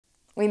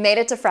We made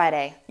it to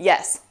Friday.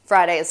 Yes,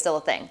 Friday is still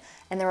a thing.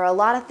 And there are a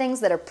lot of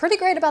things that are pretty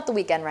great about the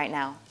weekend right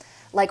now.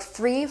 Like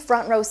free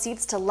front row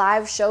seats to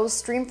live shows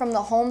streamed from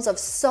the homes of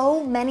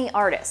so many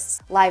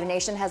artists. Live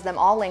Nation has them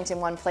all linked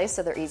in one place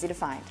so they're easy to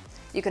find.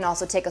 You can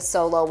also take a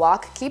solo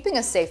walk, keeping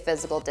a safe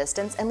physical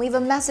distance, and leave a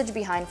message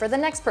behind for the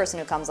next person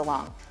who comes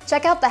along.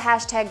 Check out the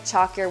hashtag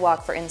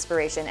 #ChalkYourWalk for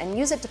inspiration and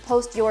use it to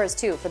post yours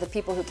too for the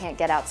people who can't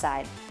get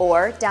outside.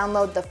 Or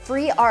download the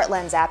free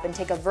ArtLens app and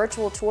take a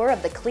virtual tour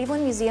of the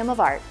Cleveland Museum of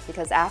Art,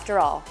 because after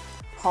all,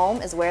 home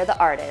is where the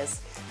art is.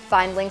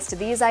 Find links to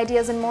these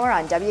ideas and more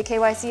on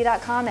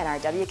WKYC.com and our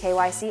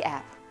WKYC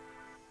app.